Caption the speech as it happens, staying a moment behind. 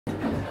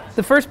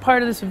The first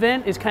part of this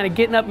event is kind of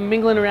getting up and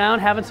mingling around,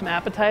 having some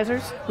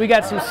appetizers. We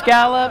got some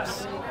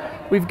scallops.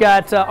 We've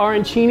got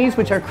arancinis,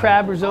 which are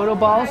crab risotto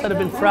balls that have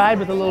been fried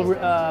with a little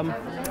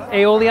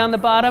aioli on the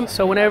bottom.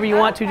 So whenever you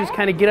want to, just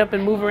kind of get up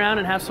and move around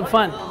and have some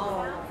fun.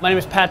 My name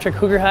is Patrick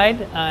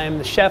Hugerheide. I'm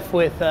the chef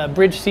with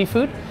Bridge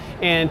Seafood,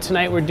 and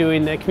tonight we're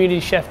doing the community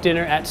chef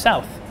dinner at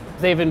South.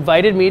 They've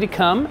invited me to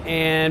come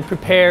and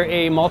prepare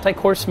a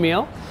multi-course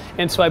meal.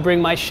 And so I bring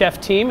my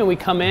chef team and we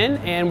come in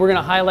and we're going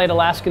to highlight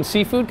Alaskan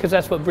seafood because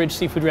that's what Bridge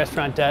Seafood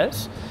Restaurant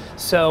does.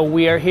 So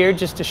we are here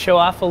just to show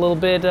off a little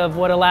bit of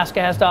what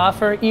Alaska has to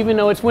offer, even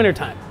though it's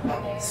wintertime.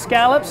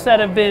 Scallops that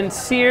have been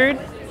seared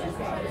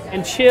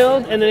and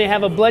chilled, and then they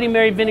have a Bloody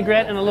Mary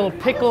vinaigrette and a little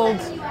pickled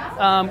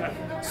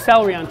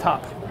celery on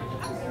top.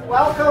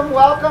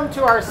 Welcome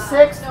to our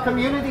 6th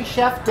community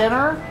chef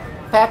dinner.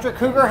 Patrick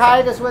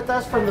Hugerheide is with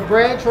us from the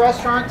Bridge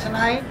Restaurant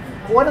tonight.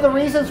 One of the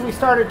reasons we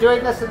started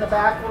doing this in the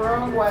back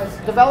room was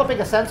developing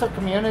a sense of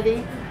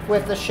community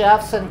with the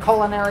chefs and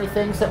culinary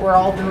things that we're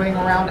all doing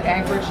around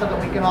Anchorage so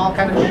that we can all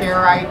kind of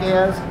share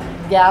ideas,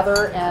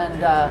 gather,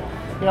 and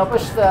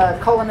push the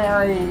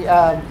culinary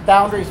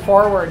boundaries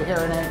forward here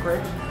in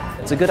Anchorage.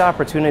 It's a good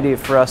opportunity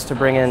for us to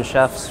bring in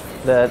chefs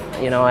that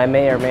I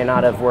may or may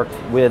not have worked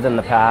with in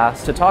the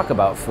past to talk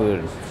about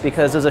food.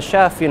 Because as a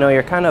chef,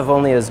 you're kind of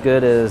only as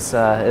good as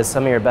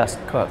some of your best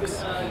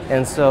cooks.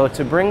 And so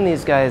to bring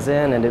these guys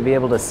in and to be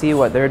able to see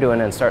what they're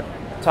doing and start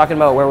talking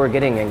about where we're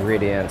getting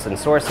ingredients and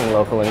sourcing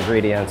local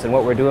ingredients and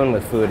what we're doing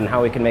with food and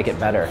how we can make it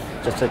better,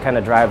 just to kind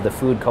of drive the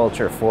food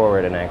culture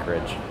forward in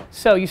Anchorage.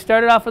 So you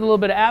started off with a little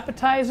bit of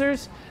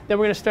appetizers, then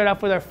we're going to start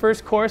off with our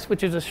first course,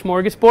 which is a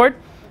smorgasbord.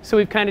 So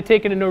we've kind of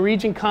taken a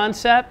Norwegian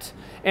concept,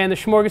 and the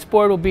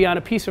smorgasbord will be on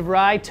a piece of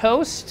rye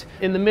toast.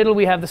 In the middle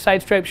we have the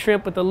side striped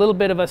shrimp with a little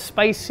bit of a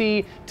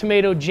spicy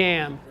tomato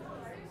jam.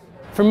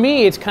 For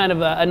me, it's kind of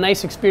a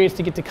nice experience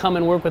to get to come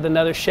and work with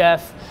another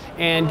chef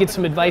and get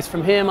some advice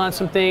from him on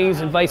some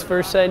things and vice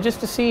versa, and just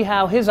to see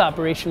how his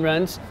operation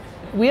runs.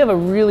 We have a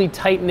really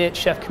tight-knit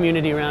chef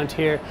community around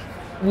here.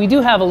 We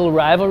do have a little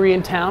rivalry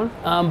in town,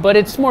 but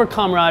it's more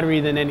camaraderie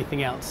than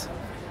anything else.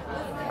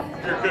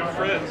 You're good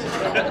friends.